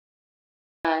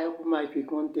My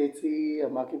Pick 130,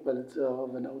 I'm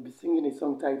akinpelu12, and I will be singing a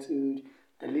song titled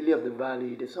The Lily of the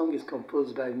Valley. The song is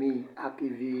composed by me, Hive.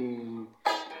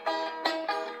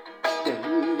 The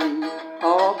lily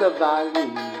of the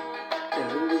valley, the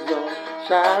rose of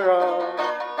Sharon.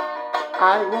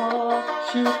 I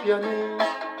worship your name,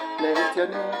 let your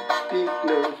name be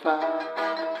glorified.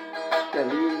 The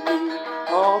lily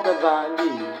of the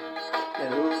valley, the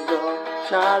rose of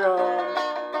Sharon.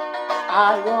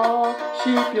 I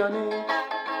worship your name,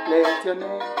 let your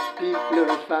name be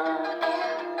glorified.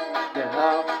 The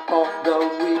help of the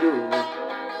widow,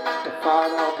 the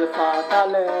father of the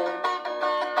fatherless.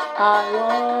 I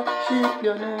worship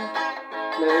your name,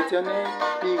 let your name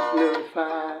be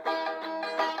glorified.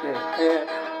 The help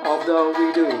of the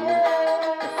widow,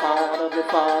 the father of the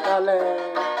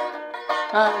fatherless.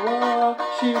 I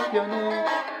worship your name,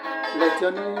 let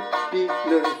your name be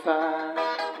glorified.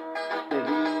 The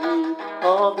lily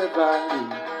of the valley,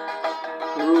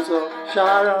 rose of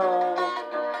Sharon.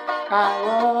 I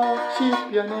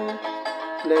worship your name,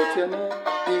 let your name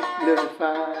be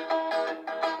glorified.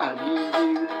 I give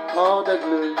you all the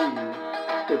glory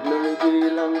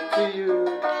belongs to you.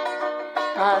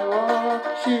 I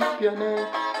worship your name,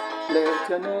 let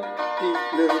your name be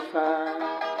glorified.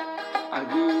 I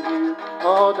give you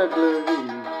all the glory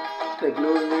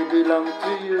belongs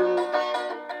to you.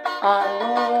 I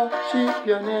worship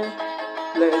your name,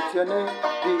 let your name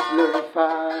be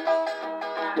glorified.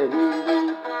 The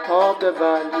lily of the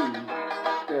valley,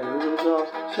 the rose of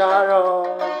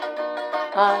Sharon.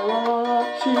 I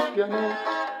worship your name,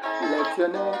 let your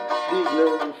name be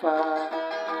glorified.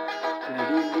 The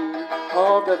lily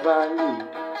of the valley,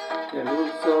 the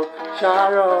rose of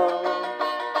Sharon.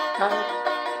 I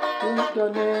lift your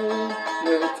name,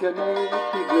 let your name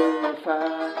be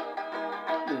glorified.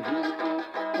 The lily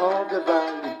of the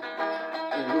valley,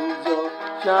 the rose of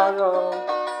Sharon.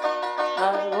 I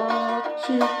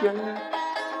worship your name,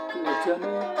 let your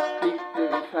name be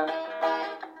glorified.